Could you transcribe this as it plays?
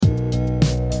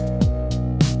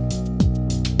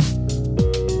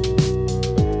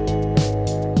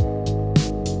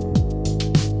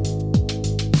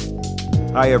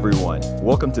Hi, everyone.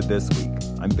 Welcome to This Week.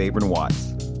 I'm Vabren Watts.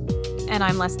 And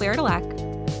I'm Leslie Erdelak.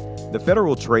 The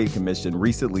Federal Trade Commission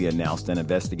recently announced an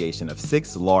investigation of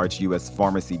 6 large U.S.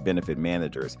 pharmacy benefit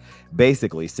managers,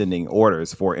 basically sending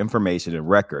orders for information and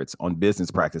records on business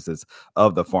practices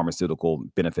of the pharmaceutical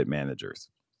benefit managers.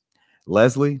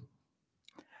 Leslie,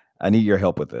 I need your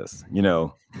help with this.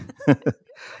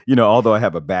 Although I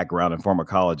have a background in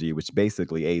pharmacology, which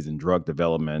basically aids in drug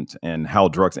development and how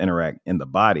drugs interact in the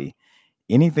body,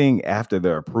 anything after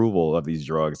the approval of these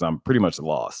drugs, I'm pretty much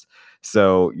lost.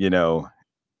 So,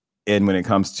 and when it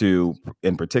comes to,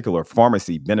 in particular,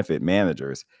 pharmacy benefit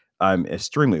managers, I'm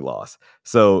extremely lost.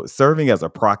 So, serving as a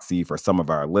proxy for some of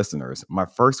our listeners, my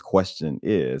first question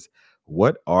is,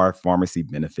 what are pharmacy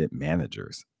benefit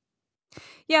managers?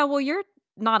 Yeah, well, you're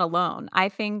not alone. I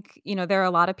think, there are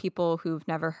a lot of people who've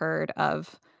never heard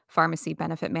of pharmacy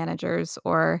benefit managers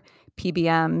or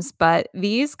PBMs, but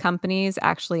these companies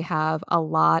actually have a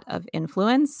lot of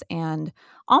influence, and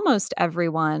almost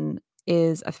everyone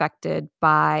is affected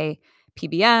by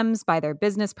PBMs, by their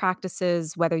business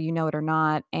practices, whether you know it or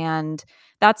not. And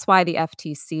that's why the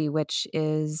FTC, which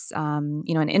is, an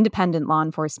independent law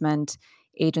enforcement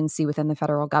agency within the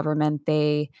federal government,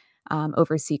 they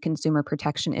oversee consumer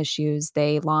protection issues.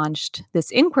 They launched this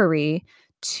inquiry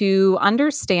to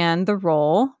understand the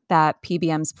role that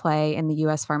PBMs play in the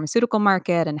US pharmaceutical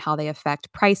market and how they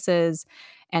affect prices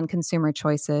and consumer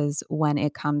choices when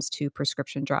it comes to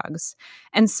prescription drugs.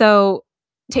 And so,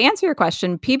 to answer your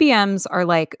question, PBMs are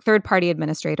like third party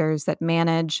administrators that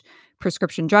manage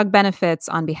prescription drug benefits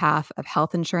on behalf of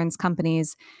health insurance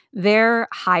companies. They're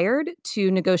hired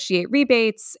to negotiate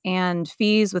rebates and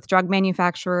fees with drug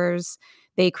manufacturers.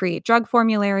 They create drug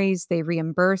formularies. They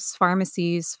reimburse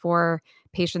pharmacies for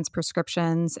patients'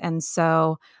 prescriptions. And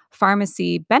so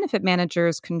pharmacy benefit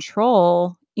managers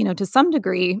control, to some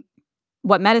degree,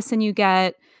 what medicine you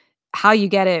get, how you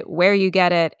get it, where you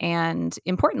get it, and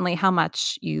importantly, how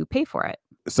much you pay for it.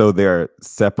 So they're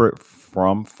separate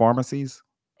from pharmacies?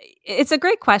 It's a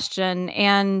great question.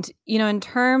 And, in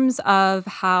terms of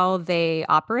how they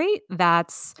operate,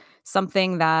 that's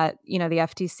something that, the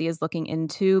FTC is looking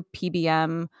into.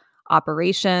 PBM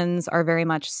operations are very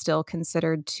much still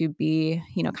considered to be,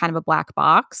 kind of a black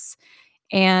box.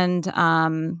 And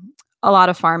a lot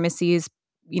of pharmacies,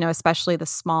 especially the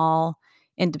small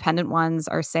independent ones,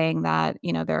 are saying that,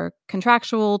 their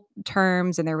contractual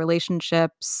terms and their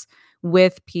relationships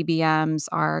with PBMs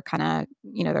are kind of,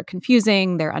 they're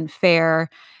confusing, they're unfair,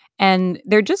 and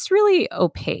they're just really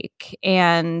opaque.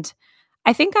 And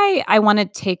I think I want to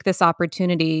take this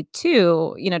opportunity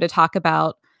to, to talk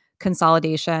about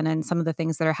consolidation and some of the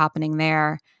things that are happening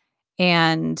there.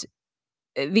 And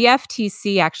the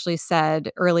FTC actually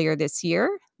said earlier this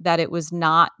year that it was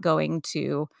not going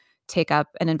to take up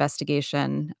an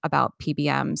investigation about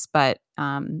PBMs, but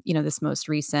this most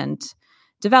recent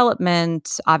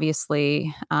development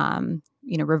obviously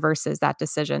reverses that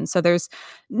decision. So there's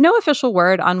no official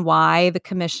word on why the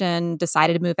commission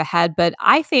decided to move ahead, but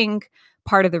I think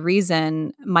part of the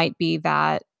reason might be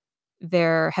that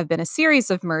there have been a series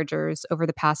of mergers over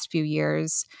the past few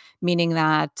years, meaning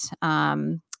that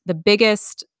the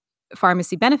biggest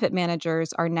pharmacy benefit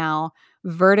managers are now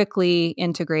vertically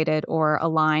integrated or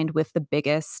aligned with the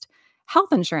biggest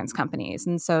health insurance companies.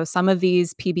 And so some of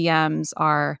these PBMs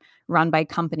are run by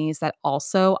companies that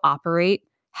also operate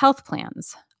health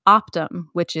plans. Optum,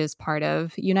 which is part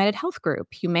of United Health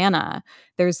Group, Humana.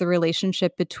 There's the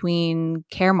relationship between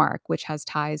Caremark, which has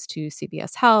ties to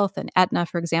CVS Health and Aetna,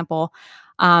 for example.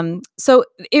 So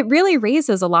it really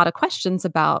raises a lot of questions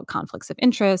about conflicts of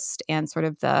interest and sort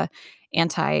of the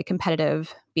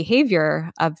anti-competitive behavior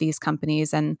of these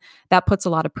companies. And that puts a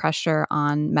lot of pressure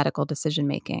on medical decision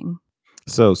making.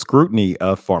 So scrutiny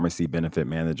of pharmacy benefit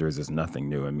managers is nothing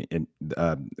new. I mean,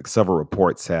 several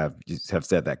reports have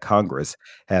said that Congress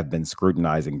have been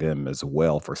scrutinizing them as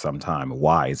well for some time.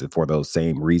 Why? Is it for those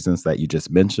same reasons that you just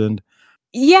mentioned?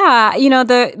 Yeah,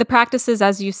 the practices,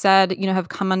 as you said, have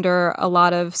come under a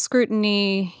lot of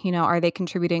scrutiny. Are they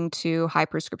contributing to high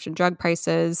prescription drug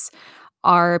prices?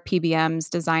 Are PBMs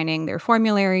designing their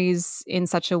formularies in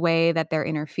such a way that they're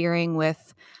interfering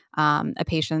with a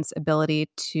patient's ability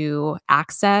to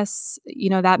access,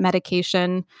 that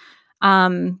medication?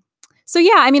 Um, so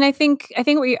yeah, I mean, I think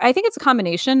it's a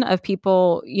combination of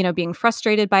people, being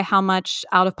frustrated by how much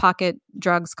out of pocket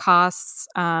drugs costs.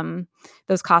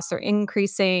 Those costs are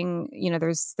increasing.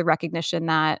 There's the recognition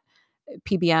that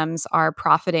PBMs are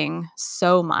profiting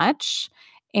so much,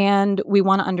 and we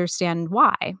want to understand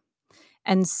why.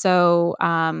 And so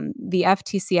the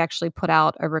FTC actually put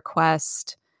out a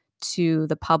request to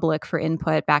the public for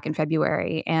input back in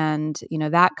February. And,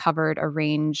 that covered a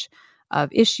range of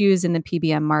issues in the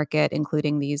PBM market,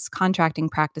 including these contracting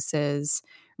practices,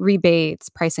 rebates,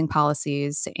 pricing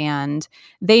policies. And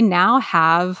they now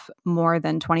have more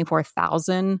than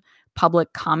 24,000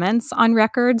 public comments on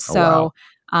record. Oh,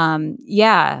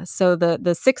 wow. So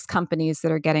the 6 companies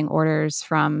that are getting orders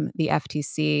from the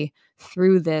FTC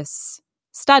through this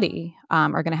study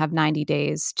are going to have 90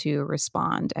 days to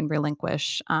respond and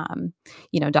relinquish,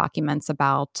 documents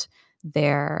about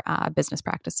their business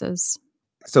practices.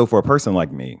 So for a person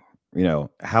like me,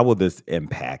 how will this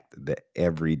impact the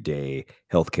everyday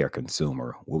healthcare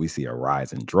consumer? Will we see a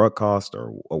rise in drug cost or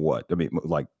what? I mean,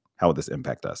 like, how will this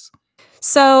impact us?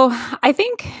 So I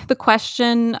think the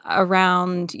question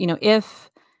around, if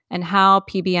and how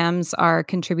PBMs are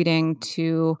contributing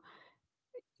to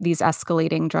these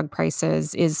escalating drug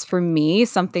prices is, for me,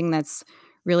 something that's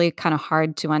really kind of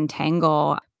hard to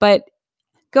untangle. But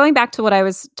going back to what I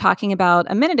was talking about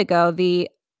a minute ago, the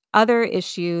other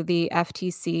issue the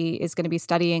FTC is going to be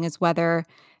studying is whether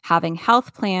having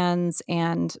health plans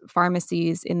and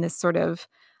pharmacies in this sort of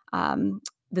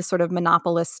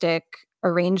monopolistic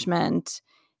arrangement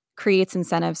creates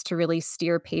incentives to really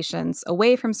steer patients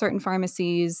away from certain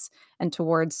pharmacies and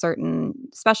towards certain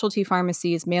specialty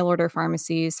pharmacies, mail order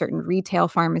pharmacies, certain retail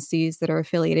pharmacies that are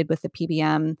affiliated with the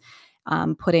PBM,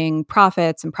 putting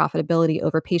profits and profitability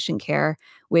over patient care,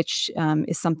 which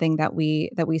is something that we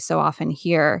so often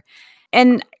hear.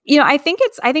 And I think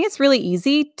it's really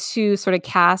easy to sort of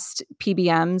cast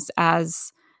PBMs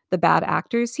as the bad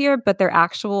actors here, but their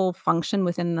actual function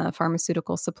within the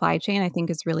pharmaceutical supply chain, I think,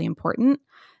 is really important.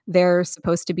 They're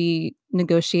supposed to be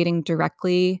negotiating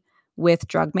directly with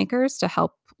drug makers to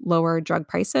help lower drug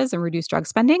prices and reduce drug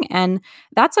spending. And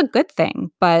that's a good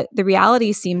thing. But the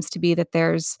reality seems to be that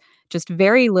there's just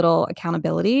very little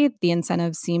accountability. The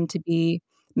incentives seem to be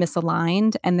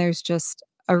misaligned, and there's just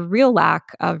a real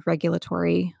lack of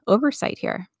regulatory oversight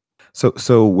here.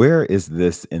 So where is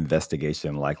this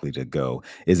investigation likely to go?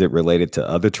 Is it related to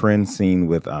other trends seen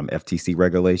with FTC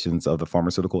regulations of the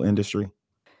pharmaceutical industry?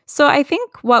 So I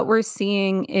think what we're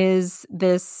seeing is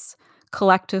this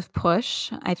collective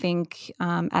push, I think,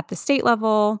 at the state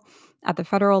level, at the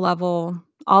federal level,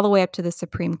 all the way up to the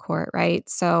Supreme Court, right?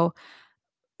 So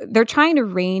they're trying to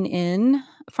rein in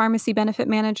pharmacy benefit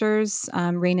managers,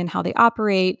 rein in how they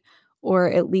operate,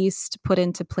 or at least put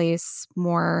into place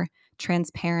more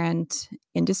transparent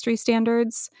industry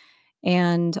standards.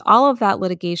 And all of that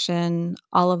litigation,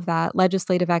 all of that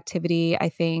legislative activity, I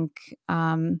think,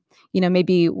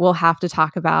 maybe we'll have to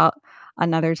talk about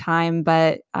another time.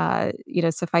 But,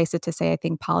 suffice it to say, I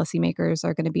think policymakers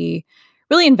are going to be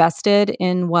really invested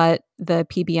in what the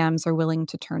PBMs are willing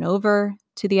to turn over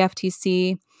to the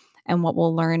FTC and what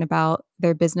we'll learn about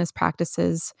their business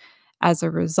practices as a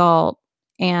result.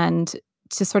 And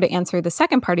to sort of answer the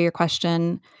second part of your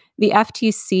question, the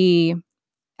FTC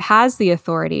has the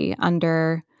authority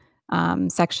under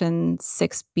Section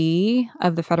 6B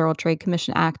of the Federal Trade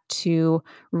Commission Act to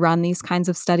run these kinds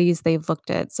of studies. They've looked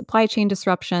at supply chain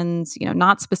disruptions,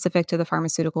 not specific to the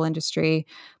pharmaceutical industry,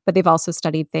 but they've also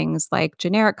studied things like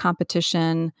generic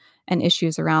competition and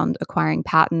issues around acquiring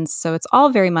patents. So it's all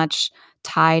very much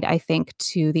tied, I think,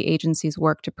 to the agency's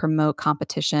work to promote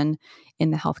competition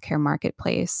in the healthcare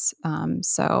marketplace.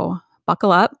 So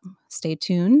buckle up, stay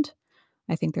tuned.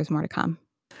 I think there's more to come.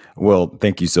 Well,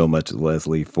 thank you so much,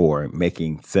 Leslie, for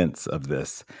making sense of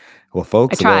this. Well, I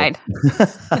folks, tried.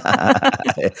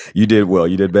 you did well.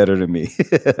 You did better than me.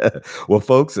 Well,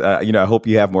 folks, I hope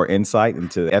you have more insight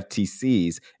into the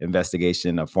FTC's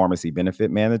investigation of pharmacy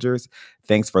benefit managers.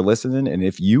 Thanks for listening. And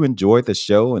if you enjoyed the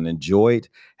show and enjoyed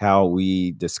how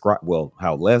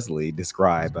how Leslie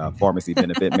described pharmacy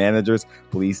benefit managers,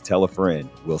 please tell a friend.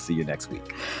 We'll see you next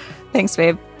week. Thanks,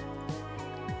 babe.